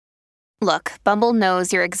Look, Bumble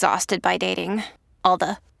knows you're exhausted by dating. All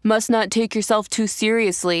the, must not take yourself too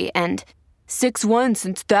seriously, and 6'1"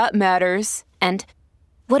 since that matters, and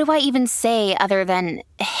what do I even say other than,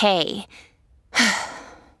 hey?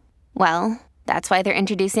 Well, that's why they're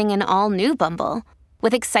introducing an all-new Bumble,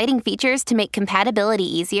 with exciting features to make compatibility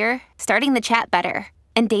easier, starting the chat better,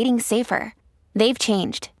 and dating safer. They've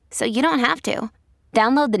changed, so you don't have to.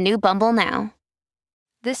 Download the new Bumble now.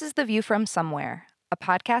 This is The View from Somewhere, a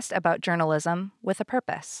podcast about journalism with a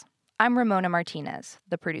purpose. I'm Ramona Martinez,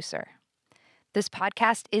 the producer. This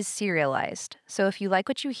podcast is serialized, so if you like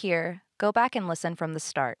what you hear, go back and listen from the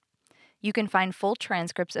start. You can find full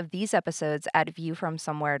transcripts of these episodes at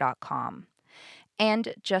viewfromsomewhere.com.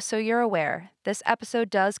 And just so you're aware, this episode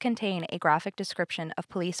does contain a graphic description of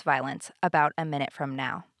police violence about a minute from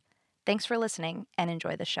now. Thanks for listening and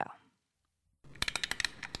enjoy the show.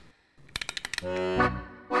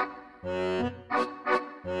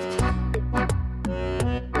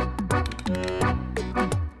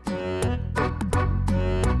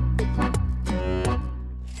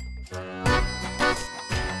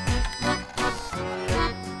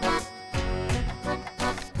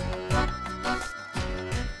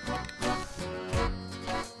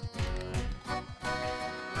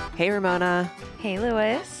 Hey, Ramona. Hey,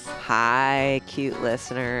 Louis. Hi, cute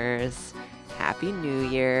listeners. Happy New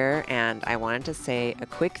Year. And I wanted to say a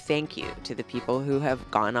quick thank you to the people who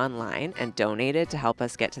have gone online and donated to help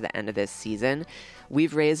us get to the end of this season.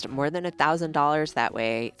 We've raised more than $1,000 that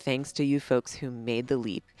way, thanks to you folks who made the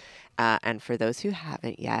leap. And for those who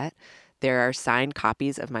haven't yet, there are signed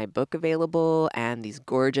copies of my book available and these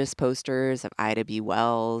gorgeous posters of Ida B.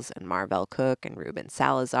 Wells and Marvell Cook and Ruben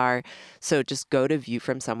Salazar. So just go to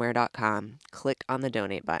viewfromsomewhere.com, click on the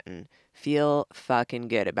donate button, feel fucking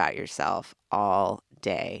good about yourself all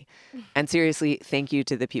day. And seriously, thank you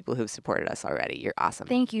to the people who've supported us already. You're awesome.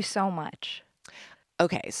 Thank you so much.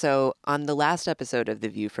 Okay, so on the last episode of The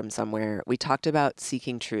View from Somewhere, we talked about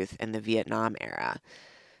seeking truth in the Vietnam era.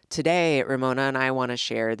 Today, Ramona and I want to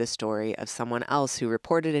share the story of someone else who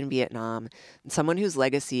reported in Vietnam, someone whose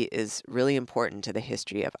legacy is really important to the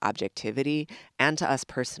history of objectivity and to us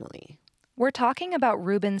personally. We're talking about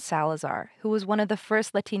Ruben Salazar, who was one of the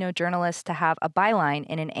first Latino journalists to have a byline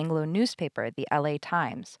in an Anglo newspaper, the LA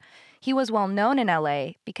Times. He was well known in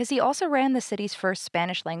LA because he also ran the city's first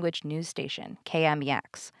Spanish-language news station,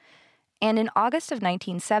 KMEX. And in August of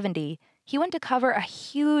 1970, he went to cover a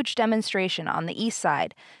huge demonstration on the East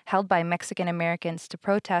Side held by Mexican Americans to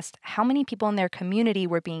protest how many people in their community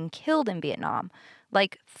were being killed in Vietnam.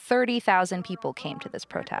 Like 30,000 people came to this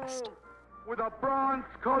protest. With a bronze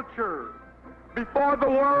culture, before the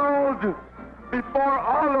world, before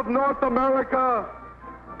all of North America,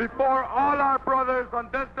 before all our brothers on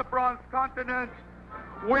this the bronze continent,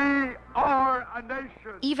 we are a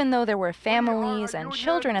nation. Even though there were families and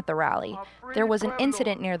children at the rally, there was an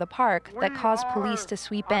incident near the park that caused police to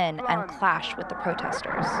sweep in and clash with the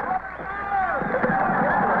protesters.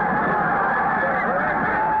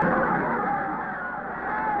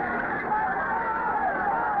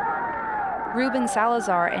 Ruben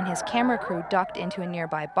Salazar and his camera crew ducked into a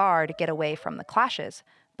nearby bar to get away from the clashes.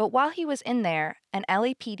 But while he was in there, an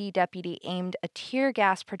LAPD deputy aimed a tear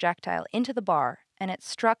gas projectile into the bar, and it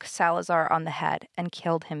struck Salazar on the head and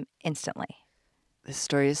killed him instantly. This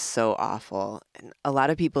story is so awful. And a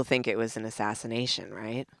lot of people think it was an assassination,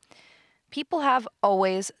 right? People have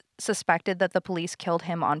always suspected that the police killed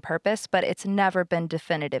him on purpose, but it's never been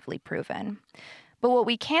definitively proven. But what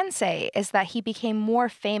we can say is that he became more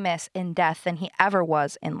famous in death than he ever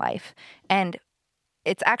was in life. And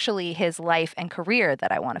it's actually his life and career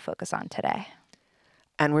that I want to focus on today.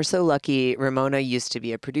 And we're so lucky. Ramona used to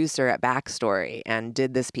be a producer at Backstory and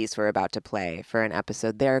did this piece we're about to play for an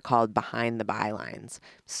episode there called Behind the Bylines.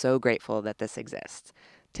 So grateful that this exists.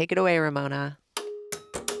 Take it away, Ramona.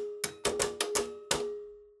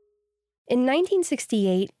 In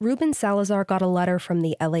 1968, Ruben Salazar got a letter from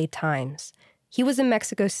the LA Times. He was in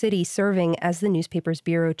Mexico City serving as the newspaper's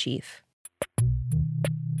bureau chief.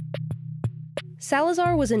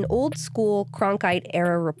 Salazar was an old-school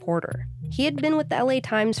Cronkite-era reporter. He had been with the LA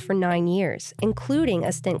Times for 9 years, including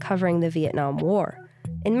a stint covering the Vietnam War.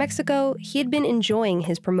 In Mexico, he had been enjoying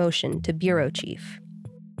his promotion to bureau chief.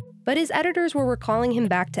 But his editors were recalling him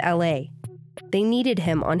back to LA. They needed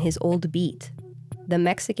him on his old beat, the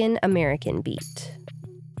Mexican-American beat.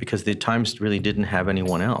 Because the Times really didn't have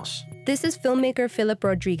anyone else. This is filmmaker Philip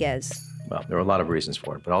Rodriguez. Well, there were a lot of reasons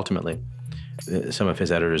for it, but ultimately, some of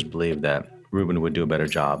his editors believed that Ruben would do a better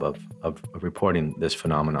job of reporting this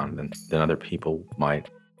phenomenon than other people might.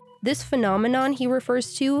 This phenomenon he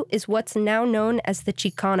refers to is what's now known as the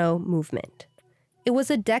Chicano movement. It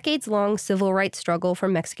was a decades-long civil rights struggle for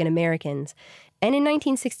Mexican Americans, and in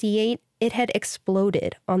 1968, it had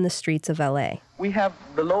exploded on the streets of LA. We have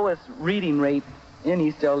the lowest reading rate in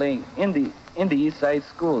East LA, in the East Side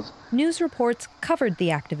schools. News reports covered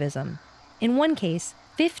the activism. In one case,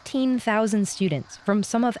 15,000 students from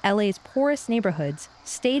some of LA's poorest neighborhoods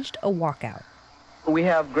staged a walkout. We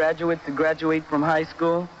have graduates that graduate from high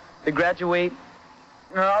school. They graduate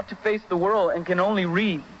and are out to face the world and can only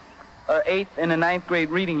read 8th and a 9th grade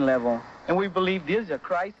reading level. And we believe this is a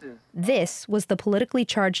crisis. This was the politically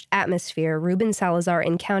charged atmosphere Ruben Salazar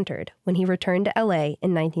encountered when he returned to LA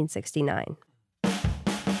in 1969.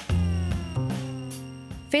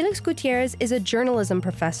 Felix Gutierrez is a journalism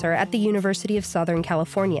professor at the University of Southern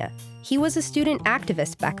California. He was a student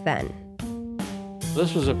activist back then.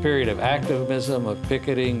 This was a period of activism, of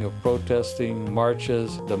picketing, of protesting,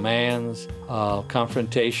 marches, demands,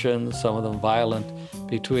 confrontations, some of them violent,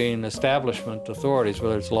 between establishment authorities,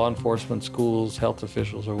 whether it's law enforcement, schools, health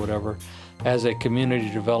officials, or whatever, as a community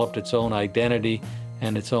developed its own identity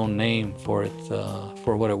and its own name for it,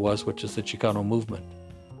 for what it was, which is the Chicano movement.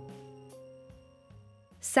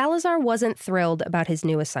 Salazar wasn't thrilled about his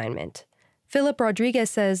new assignment. Philip Rodriguez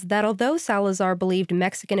says that although Salazar believed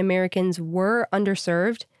Mexican Americans were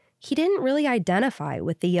underserved, he didn't really identify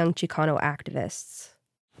with the young Chicano activists.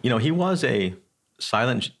 You know, he was a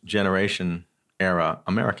silent generation era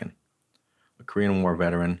American, a Korean War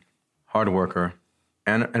veteran, hard worker,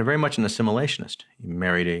 and very much an assimilationist. He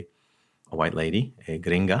married a white lady, a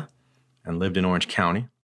gringa, and lived in Orange County.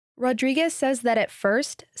 Rodriguez says that at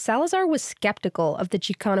first, Salazar was skeptical of the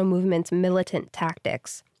Chicano movement's militant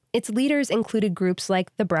tactics. Its leaders included groups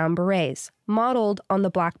like the Brown Berets, modeled on the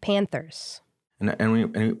Black Panthers.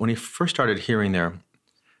 And when he first started hearing their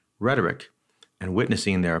rhetoric and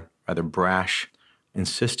witnessing their rather brash,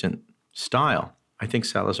 insistent style, I think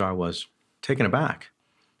Salazar was taken aback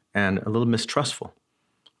and a little mistrustful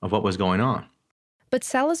of what was going on. But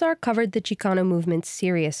Salazar covered the Chicano movement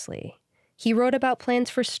seriously. He wrote about plans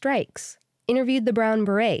for strikes, interviewed the Brown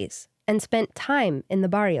Berets, and spent time in the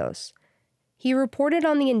barrios. He reported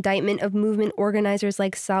on the indictment of movement organizers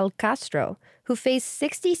like Sal Castro, who faced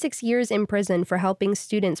 66 years in prison for helping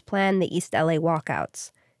students plan the East LA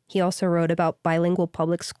walkouts. He also wrote about bilingual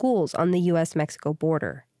public schools on the U.S.-Mexico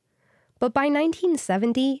border. But by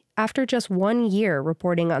 1970, after just 1 year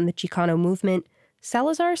reporting on the Chicano movement,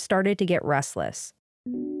 Salazar started to get restless.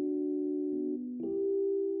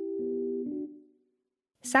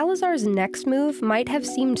 Salazar's next move might have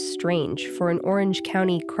seemed strange for an Orange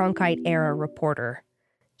County Cronkite-era reporter.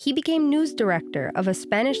 He became news director of a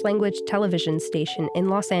Spanish-language television station in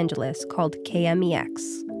Los Angeles called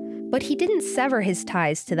KMEX. But he didn't sever his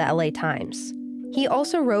ties to the LA Times. He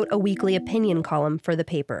also wrote a weekly opinion column for the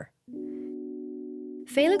paper.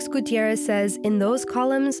 Felix Gutierrez says in those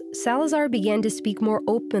columns, Salazar began to speak more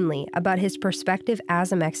openly about his perspective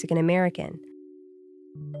as a Mexican American.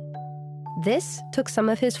 This took some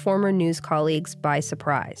of his former news colleagues by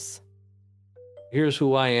surprise. Here's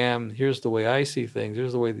who I am, here's the way I see things,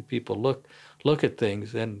 here's the way that people look at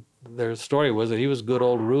things. And their story was that he was good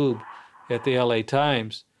old Rube at the LA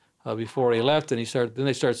Times before he left, and then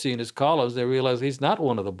they start seeing his columns, they realize he's not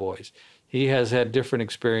one of the boys. He has had different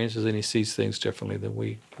experiences and he sees things differently than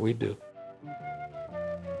we do.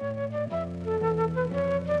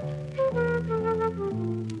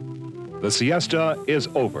 The siesta is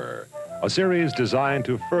over. A series designed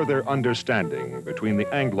to further understanding between the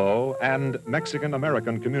Anglo and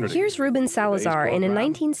Mexican-American communities. Here's Ruben Salazar in a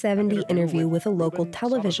 1970 interview with a local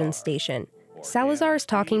television station. Salazar is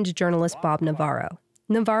talking to journalist Bob Navarro.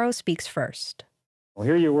 Navarro speaks first. Well,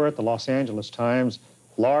 here you were at the Los Angeles Times,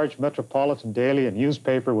 large metropolitan daily and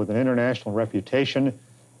newspaper with an international reputation,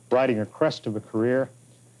 riding a crest of a career.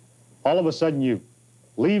 All of a sudden you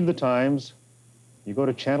leave the Times, you go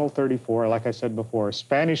to Channel 34, like I said before, a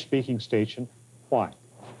Spanish-speaking station. Why?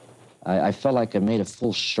 I felt like I made a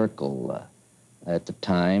full circle at the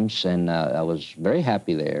Times, and I was very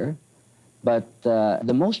happy there. But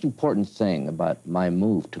the most important thing about my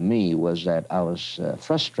move to me was that I was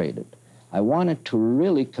frustrated. I wanted to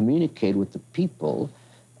really communicate with the people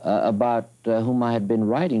about whom I had been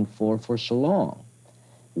writing for so long,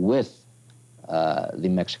 with the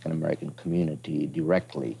Mexican-American community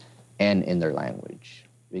directly and in their language.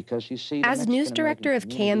 Because you see, as news director of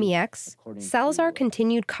KMEX, Salazar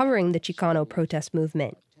continued covering the Chicano protest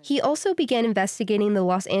movement. He also began investigating the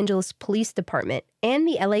Los Angeles Police Department and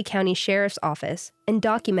the LA County Sheriff's Office and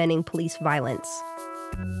documenting police violence.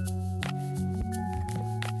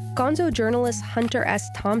 Gonzo journalist Hunter S.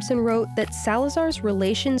 Thompson wrote that Salazar's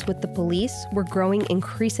relations with the police were growing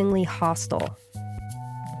increasingly hostile.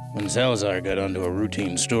 When Salazar got onto a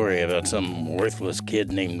routine story about some worthless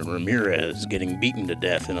kid named Ramirez getting beaten to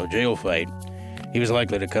death in a jail fight, he was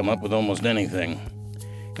likely to come up with almost anything,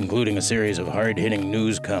 including a series of hard-hitting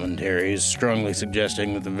news commentaries strongly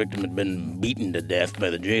suggesting that the victim had been beaten to death by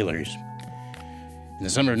the jailers. In the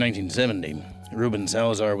summer of 1970, Ruben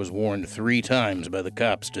Salazar was warned 3 times by the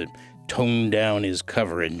cops to tone down his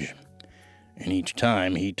coverage, and each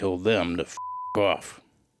time he told them to f*** off.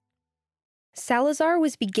 Salazar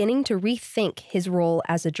was beginning to rethink his role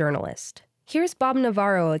as a journalist. Here's Bob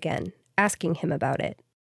Navarro again, asking him about it.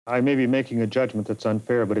 I may be making a judgment that's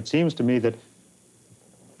unfair, but it seems to me that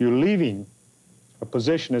you're leaving a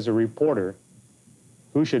position as a reporter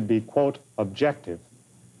who should be, quote, objective,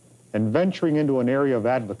 and venturing into an area of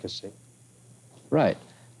advocacy. Right.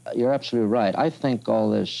 You're absolutely right. I think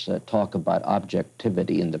all this talk about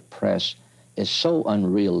objectivity in the press is so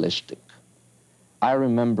unrealistic. I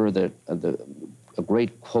remember a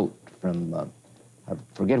great quote from, I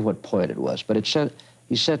forget what poet it was, but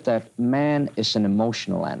he said that man is an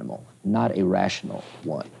emotional animal, not a rational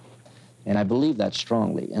one. And I believe that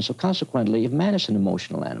strongly. And so consequently, if man is an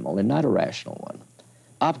emotional animal and not a rational one,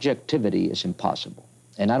 objectivity is impossible.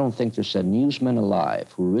 And I don't think there's a newsman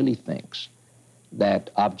alive who really thinks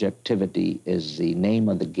that objectivity is the name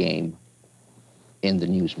of the game in the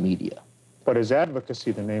news media. But is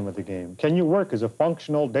advocacy the name of the game? Can you work as a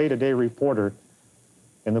functional day-to-day reporter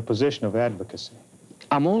in the position of advocacy?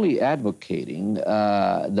 I'm only advocating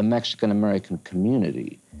the Mexican-American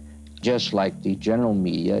community, just like the general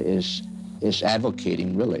media is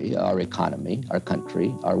advocating, really, our economy, our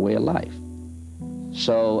country, our way of life.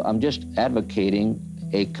 So I'm just advocating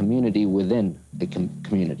a community within a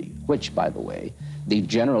community, which, by the way, the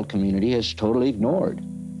general community has totally ignored.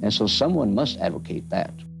 And so someone must advocate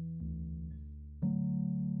that.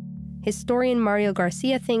 Historian Mario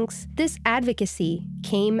Garcia thinks this advocacy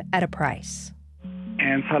came at a price.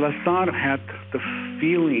 And Salazar had the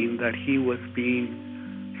feeling that he was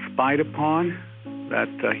being spied upon, that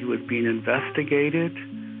he was being investigated,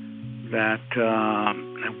 that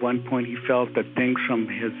at one point he felt that things from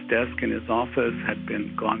his desk in his office had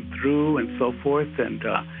been gone through and so forth, and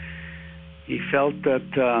he felt that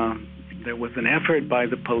there was an effort by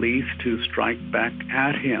the police to strike back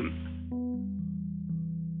at him.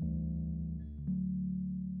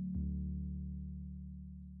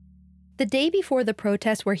 The day before the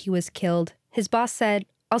protest where he was killed, his boss said,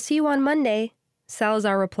 "I'll see you on Monday."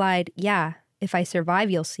 Salazar replied, "Yeah, if I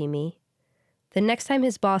survive, you'll see me." The next time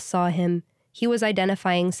his boss saw him, he was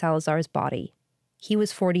identifying Salazar's body. He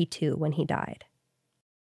was 42 when he died.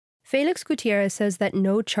 Felix Gutierrez says that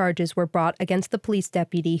no charges were brought against the police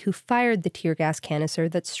deputy who fired the tear gas canister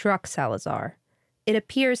that struck Salazar. It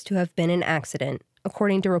appears to have been an accident,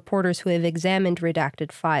 according to reporters who have examined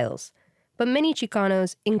redacted files. But many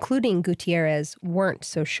Chicanos, including Gutierrez, weren't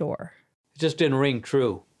so sure. It just didn't ring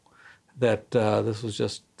true that this was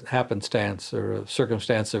just happenstance or a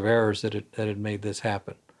circumstance of errors that had made this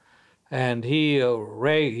happen. And he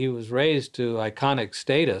was raised to iconic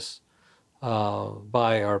status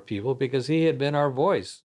by our people because he had been our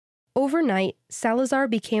voice. Overnight, Salazar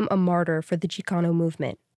became a martyr for the Chicano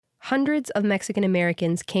movement. Hundreds of Mexican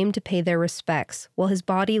Americans came to pay their respects while his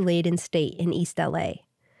body laid in state in East LA.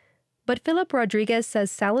 But Philip Rodriguez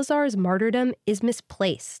says Salazar's martyrdom is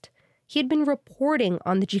misplaced. He had been reporting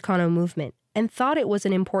on the Chicano movement and thought it was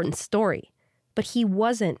an important story, but he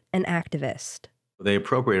wasn't an activist. They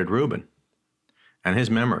appropriated Ruben and his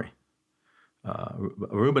memory.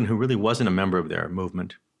 Ruben, who really wasn't a member of their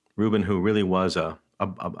movement, Ruben, who really was a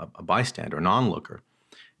bystander, an onlooker,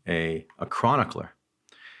 a chronicler.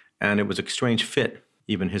 And it was a strange fit.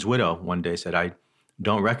 Even his widow one day said, "I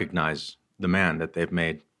don't recognize the man that they've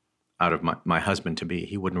made out of my husband to be.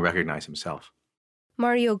 He wouldn't recognize himself."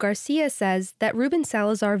 Mario Garcia says that Ruben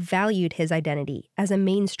Salazar valued his identity as a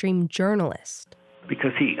mainstream journalist.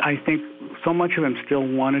 Because I think so much of him still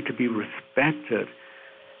wanted to be respected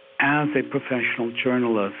as a professional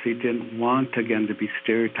journalist. He didn't want, again, to be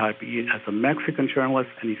stereotyped as a Mexican journalist,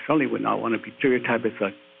 and he certainly would not want to be stereotyped as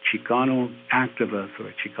a Chicano activist or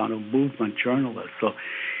a Chicano movement journalist. So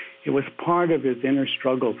it was part of his inner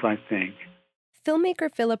struggles, I think.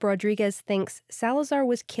 Filmmaker Philip Rodriguez thinks Salazar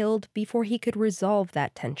was killed before he could resolve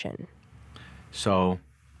that tension. So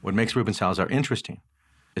what makes Ruben Salazar interesting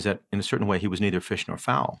is that in a certain way he was neither fish nor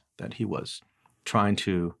fowl, that he was trying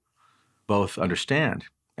to both understand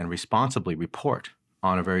and responsibly report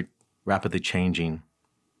on a very rapidly changing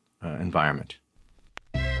environment.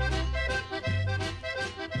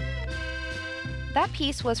 That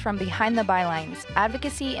piece was from Behind the Bylines,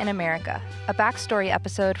 Advocacy in America, a backstory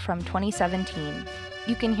episode from 2017.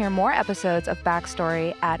 You can hear more episodes of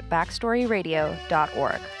Backstory at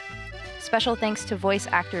backstoryradio.org. Special thanks to voice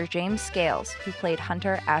actor James Scales, who played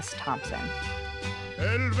Hunter S. Thompson.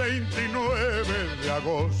 El 29 de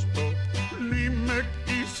agosto, ni me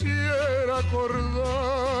quisiera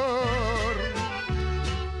acordar.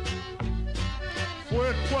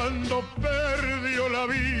 Fue cuando perdió la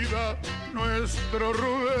vida nuestro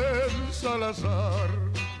Ruben Salazar.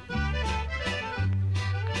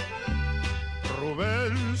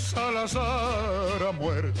 Ruben Salazar ha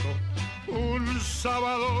muerto un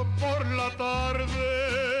sábado por la tarde.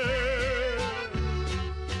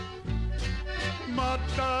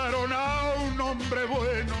 Mataron a un hombre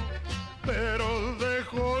bueno, pero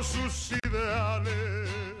dejó sus ideales.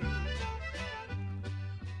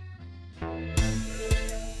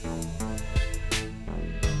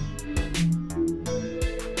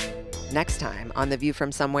 Next time on The View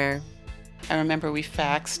from Somewhere. I remember we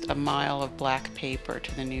faxed a mile of black paper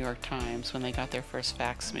to the New York Times when they got their first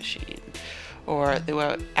fax machine. Or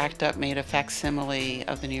ACT UP made a facsimile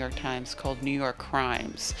of the New York Times called New York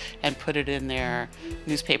Crimes and put it in their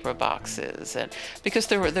newspaper boxes, and because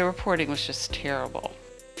the reporting was just terrible.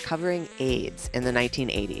 Covering AIDS in the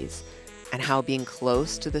 1980s and how being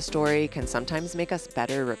close to the story can sometimes make us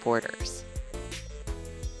better reporters.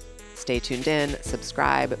 Stay tuned in,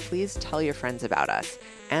 subscribe, please tell your friends about us,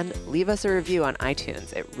 and leave us a review on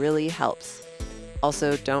iTunes. It really helps.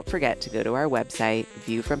 Also, don't forget to go to our website,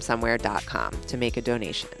 viewfromsomewhere.com, to make a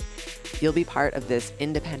donation. You'll be part of this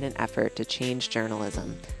independent effort to change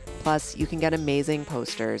journalism. Plus, you can get amazing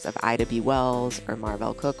posters of Ida B. Wells or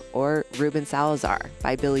Marvell Cook or Ruben Salazar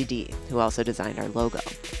by Billy D., who also designed our logo.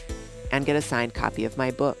 And get a signed copy of my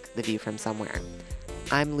book, The View from Somewhere.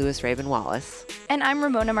 I'm Louis Raven Wallace. And I'm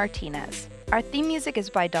Ramona Martinez. Our theme music is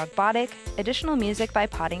by Dogbotic, additional music by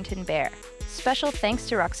Poddington Bear. Special thanks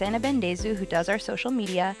to Roxana Bendezu, who does our social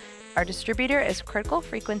media. Our distributor is Critical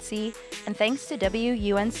Frequency, and thanks to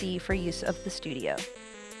WUNC for use of the studio.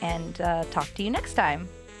 And talk to you next time.